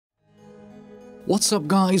What's up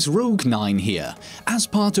guys, Rogue9 here. As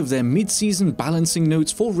part of their mid-season balancing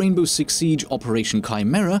notes for Rainbow Six Siege Operation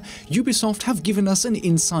Chimera, Ubisoft have given us an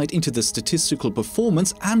insight into the statistical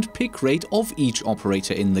performance and pick rate of each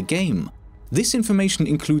operator in the game. This information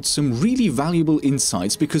includes some really valuable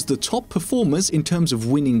insights because the top performers in terms of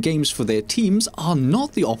winning games for their teams are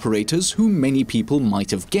not the operators who many people might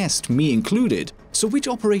have guessed, me included. So which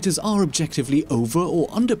operators are objectively over or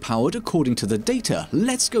underpowered according to the data?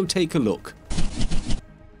 Let's go take a look.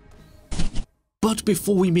 But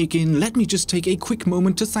before we begin, let me just take a quick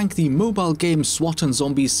moment to thank the mobile game SWAT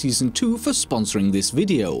Zombies Season 2 for sponsoring this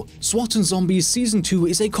video. SWAT Zombies Season 2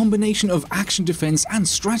 is a combination of action defense and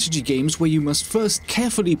strategy games where you must first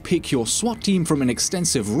carefully pick your SWAT team from an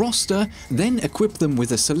extensive roster, then equip them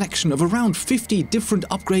with a selection of around 50 different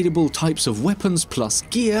upgradable types of weapons plus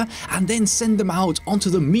gear, and then send them out onto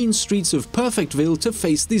the mean streets of Perfectville to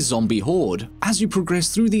face the zombie horde. As you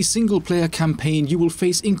progress through the single-player campaign, you will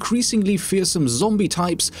face increasingly fearsome zombie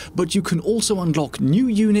types, but you can also unlock new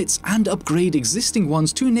units and upgrade existing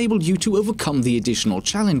ones to enable you to overcome the additional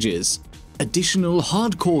challenges. Additional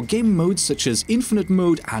hardcore game modes such as Infinite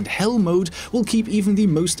Mode and Hell Mode will keep even the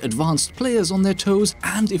most advanced players on their toes,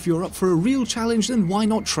 and if you're up for a real challenge, then why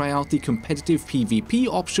not try out the competitive PvP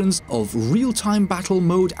options of Real-Time Battle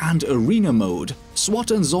Mode and Arena Mode. SWAT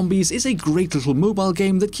Zombies is a great little mobile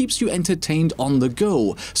game that keeps you entertained on the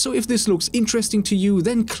go, so if this looks interesting to you,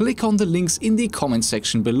 then click on the links in the comment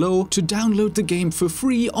section below to download the game for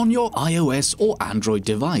free on your iOS or Android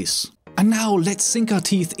device. And now let's sink our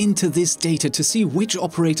teeth into this data to see which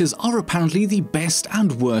operators are apparently the best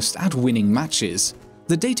and worst at winning matches.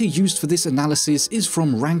 The data used for this analysis is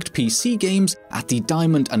from ranked PC games at the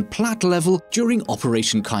Diamond and Plat level during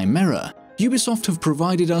Operation Chimera. Ubisoft have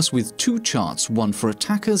provided us with two charts, one for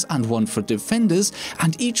attackers and one for defenders,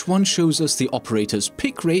 and each one shows us the operator's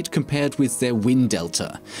pick rate compared with their win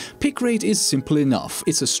delta. Pick rate is simple enough.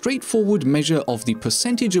 It's a straightforward measure of the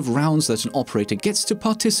percentage of rounds that an operator gets to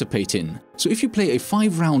participate in. So if you play a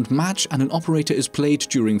 5-round match and an operator is played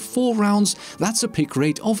during 4 rounds, that's a pick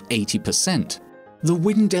rate of 80%. The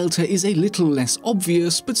win delta is a little less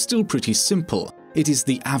obvious, but still pretty simple. It is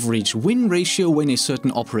the average win ratio when a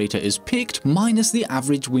certain operator is picked minus the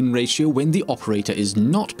average win ratio when the operator is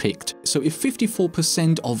not picked. So if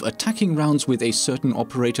 54% of attacking rounds with a certain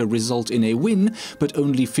operator result in a win, but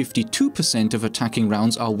only 52% of attacking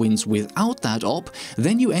rounds are wins without that op,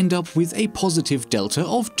 then you end up with a positive delta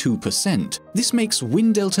of 2%. This makes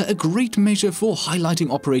win delta a great measure for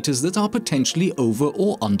highlighting operators that are potentially over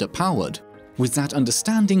or underpowered. With that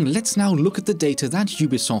understanding, let's now look at the data that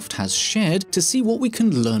Ubisoft has shared to see what we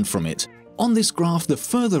can learn from it. On this graph, the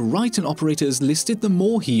further right an operator is listed, the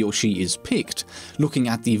more he or she is picked. Looking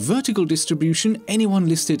at the vertical distribution, anyone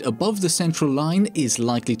listed above the central line is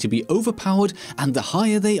likely to be overpowered, and the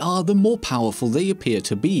higher they are, the more powerful they appear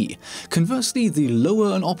to be. Conversely, the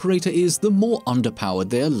lower an operator is, the more underpowered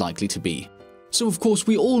they are likely to be. So of course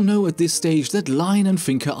we all know at this stage that Lion and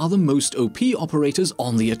Finker are the most OP operators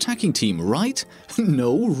on the attacking team, right?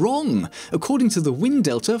 No, wrong! According to the win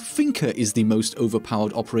delta, Finker is the most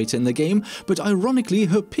overpowered operator in the game, but ironically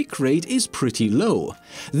her pick rate is pretty low.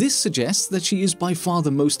 This suggests that she is by far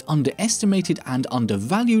the most underestimated and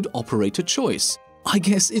undervalued operator choice. I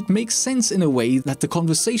guess it makes sense in a way that the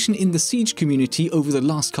conversation in the Siege community over the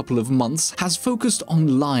last couple of months has focused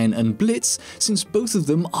on Lion and Blitz, since both of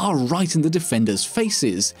them are right in the defenders'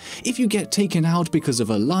 faces. If you get taken out because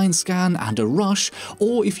of a line scan and a rush,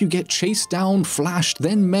 or if you get chased down, flashed,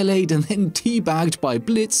 then meleeed and then teabagged by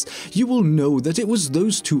Blitz, you will know that it was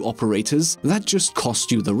those two operators that just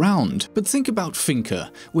cost you the round. But think about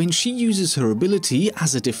Finker. When she uses her ability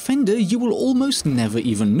as a defender, you will almost never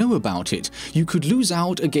even know about it. You could lose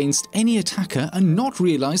out against any attacker and not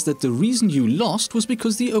realize that the reason you lost was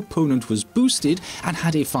because the opponent was boosted and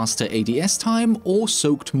had a faster ADS time or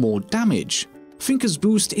soaked more damage. Finker's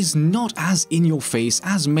boost is not as in your face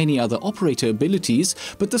as many other operator abilities,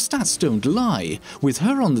 but the stats don't lie. With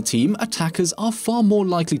her on the team, attackers are far more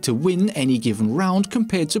likely to win any given round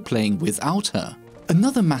compared to playing without her.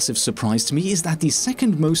 Another massive surprise to me is that the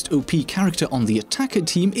second most OP character on the attacker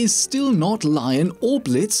team is still not Lion or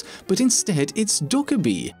Blitz, but instead it's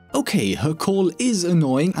Dokkaebi. Okay, her call is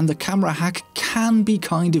annoying and the camera hack can be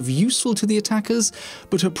kind of useful to the attackers,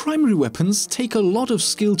 but her primary weapons take a lot of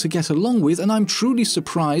skill to get along with, and I'm truly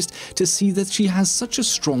surprised to see that she has such a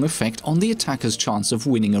strong effect on the attacker's chance of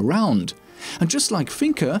winning a round. And just like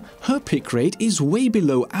Finker, her pick rate is way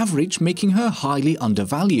below average, making her highly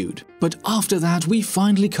undervalued. But after that, we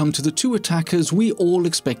finally come to the two attackers we all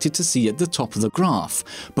expected to see at the top of the graph.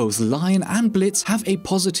 Both Lion and Blitz have a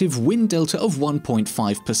positive win delta of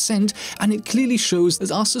 1.5%, and it clearly shows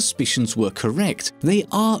that our suspicions were correct. They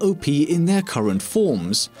are OP in their current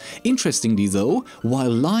forms. Interestingly though,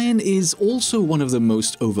 while Lion is also one of the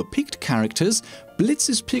most overpicked characters,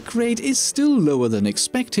 Blitz's pick rate is still lower than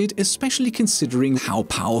expected, especially considering how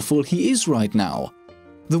powerful he is right now.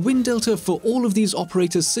 The win delta for all of these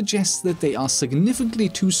operators suggests that they are significantly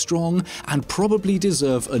too strong and probably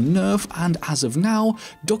deserve a nerf, and as of now,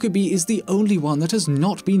 Dokkaebi is the only one that has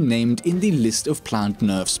not been named in the list of planned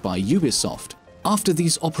nerfs by Ubisoft. After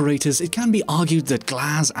these operators, it can be argued that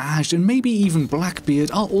Glaz, Ash, and maybe even Blackbeard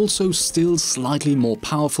are also still slightly more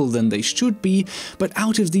powerful than they should be, but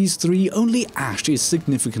out of these three, only Ash is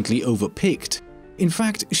significantly overpicked. In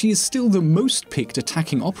fact, she is still the most picked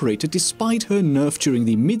attacking operator despite her nerf during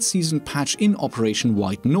the mid-season patch in Operation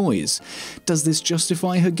White Noise. Does this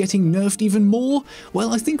justify her getting nerfed even more?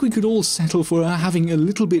 Well, I think we could all settle for her having a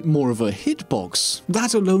little bit more of a hitbox.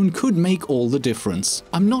 That alone could make all the difference.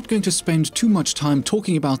 I'm not going to spend too much time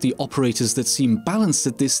talking about the operators that seem balanced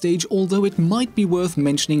at this stage, although it might be worth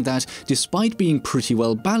mentioning that, despite being pretty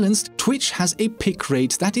well balanced, Twitch has a pick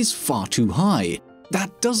rate that is far too high.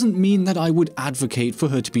 That doesn't mean that I would advocate for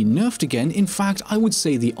her to be nerfed again. In fact, I would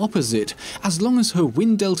say the opposite. As long as her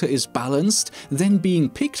win delta is balanced, then being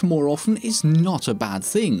picked more often is not a bad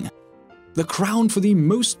thing. The crown for the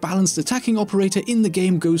most balanced attacking operator in the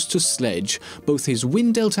game goes to Sledge. Both his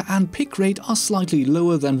win delta and pick rate are slightly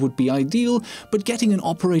lower than would be ideal, but getting an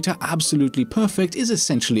operator absolutely perfect is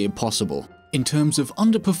essentially impossible. In terms of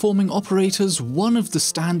underperforming operators, one of the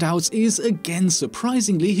standouts is again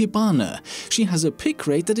surprisingly Hibana. She has a pick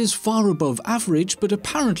rate that is far above average, but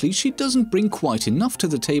apparently she doesn't bring quite enough to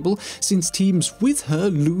the table since teams with her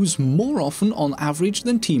lose more often on average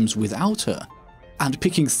than teams without her. And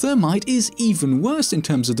picking Thermite is even worse in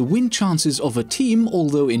terms of the win chances of a team,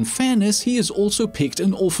 although in fairness he has also picked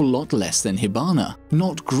an awful lot less than Hibana.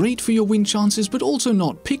 Not great for your win chances, but also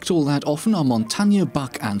not picked all that often are Montagna,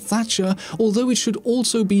 Buck and Thatcher, although it should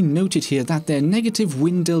also be noted here that their negative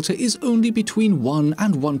win delta is only between 1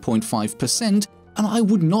 and 1.5%, and I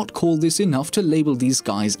would not call this enough to label these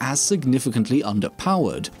guys as significantly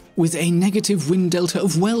underpowered. With a negative win delta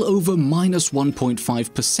of well over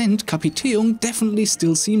 -1.5%, Kapiteung definitely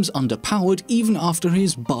still seems underpowered even after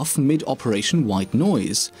his buff mid-Operation White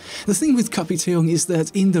Noise. The thing with Kapiteung is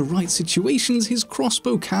that in the right situations his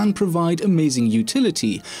crossbow can provide amazing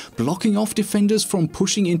utility. Blocking off defenders from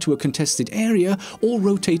pushing into a contested area or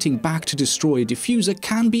rotating back to destroy a diffuser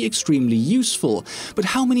can be extremely useful, but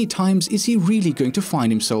how many times is he really going to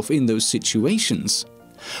find himself in those situations?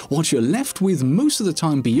 What you're left with most of the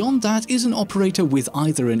time beyond that is an operator with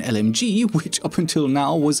either an LMG, which up until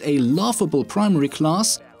now was a laughable primary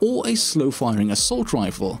class, or a slow-firing assault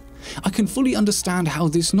rifle. I can fully understand how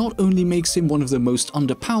this not only makes him one of the most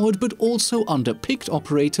underpowered but also underpicked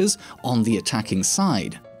operators on the attacking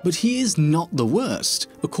side. But he is not the worst.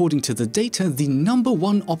 According to the data, the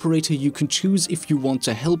 #1 operator you can choose if you want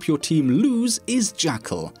to help your team lose is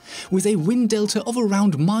Jackal. With a win delta of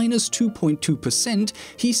around -2.2%,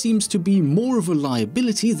 he seems to be more of a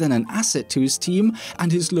liability than an asset to his team,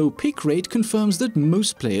 and his low pick rate confirms that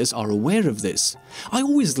most players are aware of this. I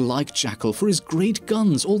always liked Jackal for his great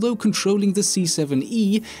guns, although controlling the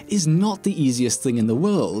C7E is not the easiest thing in the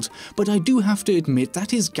world, but I do have to admit that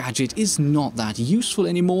his gadget is not that useful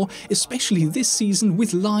anymore, especially this season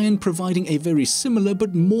with Lion providing a very similar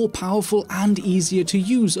but more powerful and easier to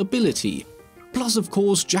use ability. Plus, of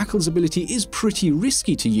course, Jackal's ability is pretty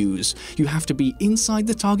risky to use. You have to be inside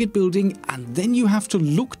the target building, and then you have to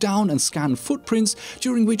look down and scan footprints,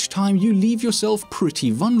 during which time you leave yourself pretty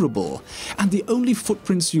vulnerable. And the only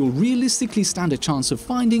footprints you'll realistically stand a chance of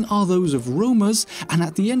finding are those of roamers, and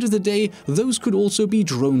at the end of the day, those could also be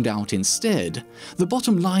droned out instead. The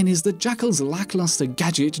bottom line is that Jackal's lackluster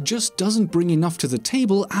gadget just doesn't bring enough to the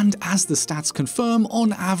table, and as the stats confirm,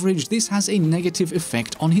 on average this has a negative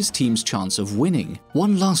effect on his team's chance of winning.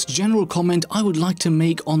 One last general comment I would like to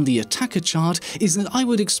make on the attacker chart is that I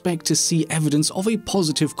would expect to see evidence of a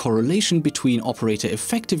positive correlation between operator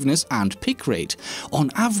effectiveness and pick rate.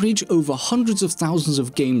 On average, over hundreds of thousands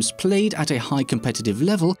of games played at a high competitive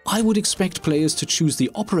level, I would expect players to choose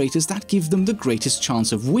the operators that give them the greatest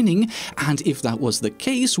chance of winning, and if that was the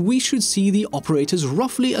case, we should see the operators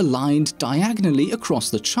roughly aligned diagonally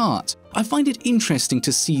across the chart. I find it interesting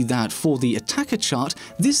to see that for the attacker chart,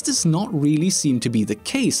 this does not really seem to be the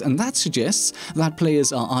case, and that suggests that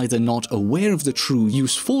players are either not aware of the true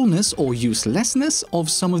usefulness or uselessness of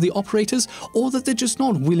some of the operators, or that they're just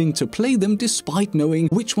not willing to play them despite knowing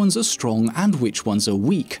which ones are strong and which ones are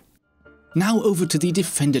weak. Now over to the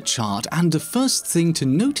defender chart, and the first thing to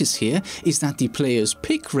notice here is that the players'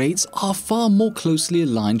 pick rates are far more closely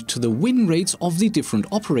aligned to the win rates of the different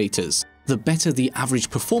operators. The better the average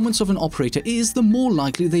performance of an operator is, the more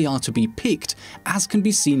likely they are to be picked, as can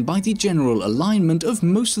be seen by the general alignment of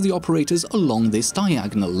most of the operators along this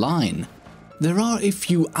diagonal line. There are a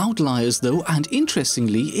few outliers though, and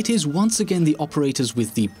interestingly, it is once again the operators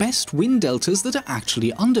with the best win deltas that are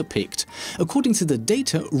actually underpicked. According to the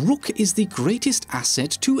data, Rook is the greatest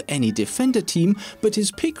asset to any defender team, but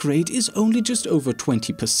his pick rate is only just over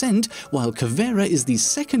 20%, while Caveira is the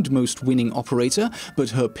second most winning operator,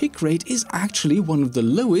 but her pick rate is actually one of the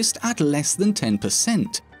lowest at less than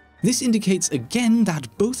 10%. This indicates again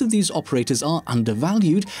that both of these operators are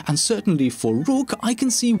undervalued, and certainly for Rook I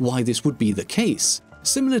can see why this would be the case.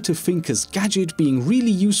 Similar to Finker's gadget being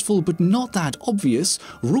really useful but not that obvious,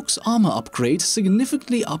 Rook's armor upgrade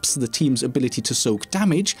significantly ups the team's ability to soak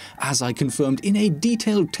damage, as I confirmed in a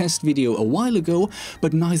detailed test video a while ago,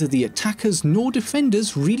 but neither the attackers nor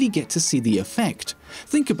defenders really get to see the effect.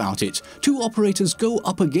 Think about it, two operators go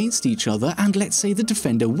up against each other and let's say the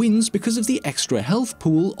defender wins because of the extra health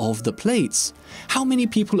pool of the plates. How many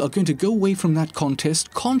people are going to go away from that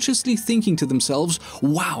contest consciously thinking to themselves,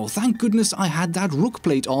 wow, thank goodness I had that Rook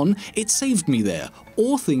plate on, it saved me there,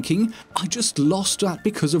 or thinking, I just lost that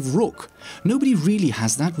because of Rook. Nobody really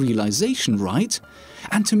has that realization, right?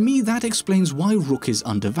 And to me that explains why Rook is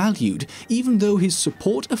undervalued, even though his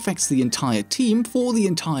support affects the entire team for the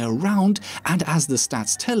entire round, and as the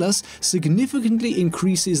stats tell us, significantly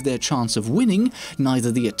increases their chance of winning.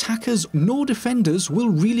 Neither the attackers nor defenders will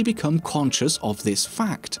really become conscious of this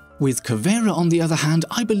fact. With Caveira, on the other hand,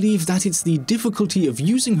 I believe that it's the difficulty of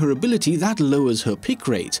using her ability that lowers her pick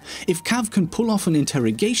rate. If Cav can pull off an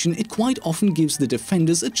interrogation, it quite often gives the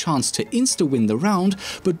defenders a chance to insta-win the round,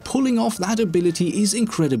 but pulling off that ability is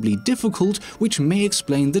incredibly difficult, which may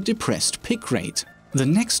explain the depressed pick rate. The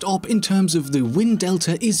next op in terms of the win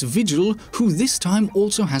delta is Vigil, who this time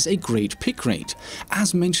also has a great pick rate.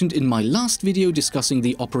 As mentioned in my last video discussing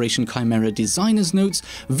the Operation Chimera designer's notes,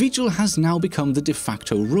 Vigil has now become the de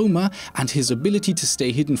facto roamer, and his ability to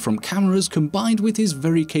stay hidden from cameras combined with his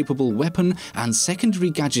very capable weapon and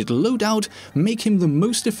secondary gadget loadout make him the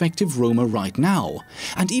most effective roamer right now.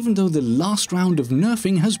 And even though the last round of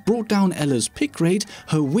nerfing has brought down Ella's pick rate,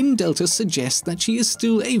 her win delta suggests that she is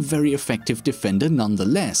still a very effective defender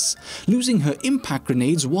nonetheless. Losing her impact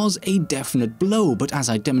grenades was a definite blow, but as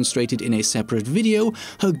I demonstrated in a separate video,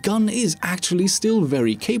 her gun is actually still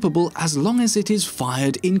very capable as long as it is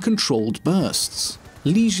fired in controlled bursts.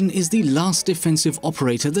 Lesion is the last defensive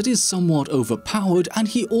operator that is somewhat overpowered, and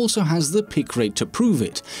he also has the pick rate to prove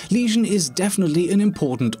it. Lesion is definitely an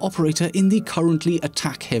important operator in the currently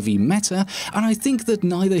attack-heavy meta, and I think that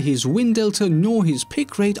neither his win delta nor his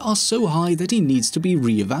pick rate are so high that he needs to be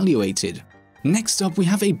re-evaluated. Next up, we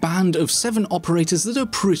have a band of 7 operators that are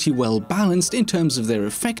pretty well balanced in terms of their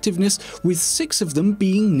effectiveness, with 6 of them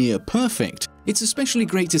being near perfect. It's especially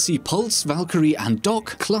great to see Pulse, Valkyrie and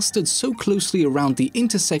Doc clustered so closely around the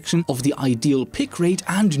intersection of the ideal pick rate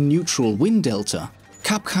and neutral win delta.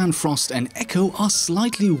 Kapkan, Frost and Echo are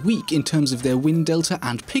slightly weak in terms of their win delta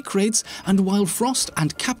and pick rates, and while Frost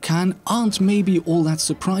and Kapkan aren't maybe all that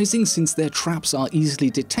surprising since their traps are easily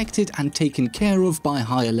detected and taken care of by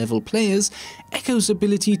higher level players, Echo's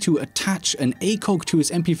ability to attach an ACOG to his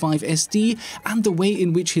MP5 SD and the way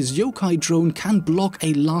in which his yokai drone can block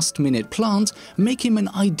a last minute plant make him an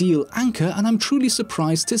ideal anchor, and I'm truly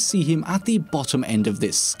surprised to see him at the bottom end of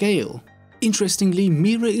this scale. Interestingly,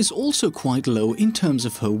 Mira is also quite low in terms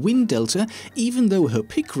of her win delta, even though her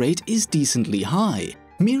pick rate is decently high.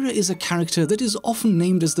 Mira is a character that is often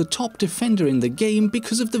named as the top defender in the game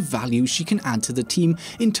because of the value she can add to the team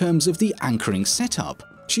in terms of the anchoring setup.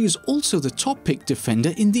 She is also the top pick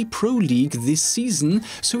defender in the Pro League this season,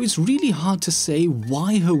 so it's really hard to say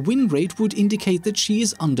why her win rate would indicate that she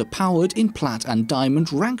is underpowered in Plat and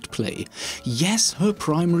Diamond ranked play. Yes, her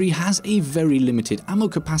primary has a very limited ammo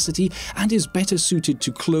capacity and is better suited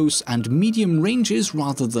to close and medium ranges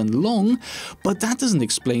rather than long, but that doesn't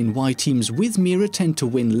explain why teams with Mira tend to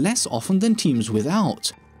win less often than teams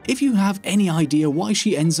without. If you have any idea why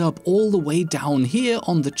she ends up all the way down here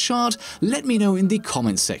on the chart, let me know in the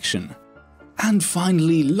comments section. And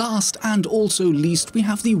finally, last and also least, we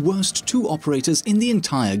have the worst 2 operators in the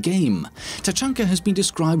entire game. Tachanka has been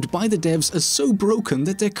described by the devs as so broken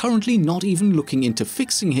that they're currently not even looking into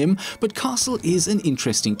fixing him, but Castle is an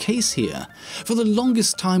interesting case here. For the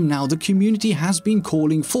longest time now, the community has been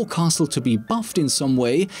calling for Castle to be buffed in some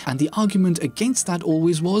way, and the argument against that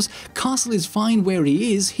always was, Castle is fine where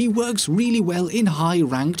he is, he works really well in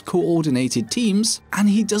high-ranked coordinated teams, and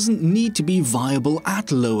he doesn't need to be viable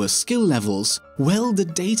at lower skill levels. Well, the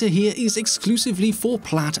data here is exclusively for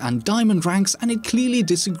Plat and Diamond ranks, and it clearly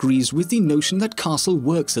disagrees with the notion that Castle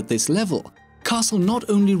works at this level. Castle not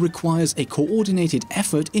only requires a coordinated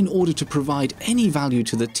effort in order to provide any value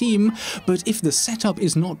to the team, but if the setup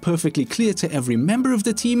is not perfectly clear to every member of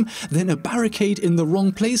the team, then a barricade in the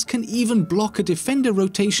wrong place can even block a defender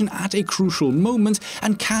rotation at a crucial moment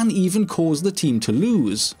and can even cause the team to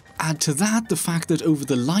lose. Add to that the fact that over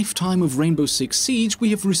the lifetime of Rainbow Six Siege,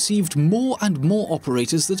 we have received more and more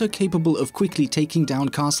operators that are capable of quickly taking down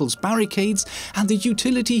Castle's barricades, and the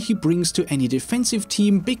utility he brings to any defensive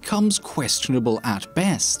team becomes questionable at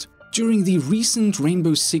best. During the recent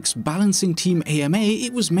Rainbow Six Balancing Team AMA,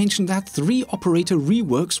 it was mentioned that 3 operator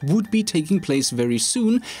reworks would be taking place very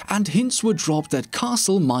soon, and hints were dropped that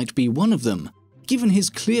Castle might be one of them. Given his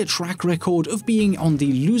clear track record of being on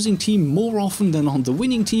the losing team more often than on the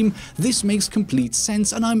winning team, this makes complete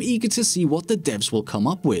sense, and I'm eager to see what the devs will come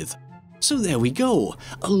up with. So there we go.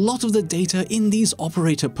 A lot of the data in these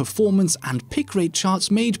operator performance and pick rate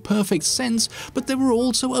charts made perfect sense, but there were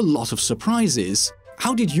also a lot of surprises.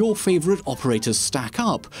 How did your favorite operators stack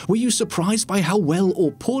up? Were you surprised by how well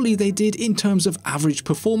or poorly they did in terms of average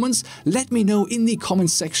performance? Let me know in the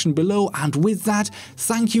comments section below, and with that,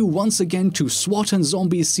 thank you once again to SWAT and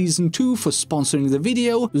Zombies Season 2 for sponsoring the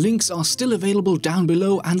video. Links are still available down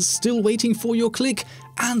below and still waiting for your click.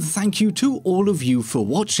 And thank you to all of you for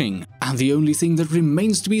watching. And the only thing that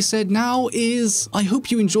remains to be said now is, I hope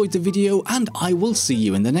you enjoyed the video, and I will see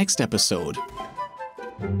you in the next episode.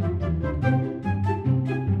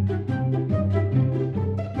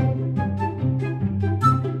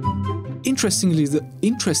 Interestingly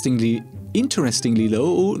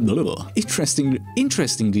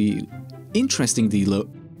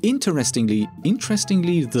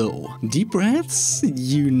though, deep breaths,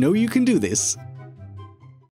 you know you can do this.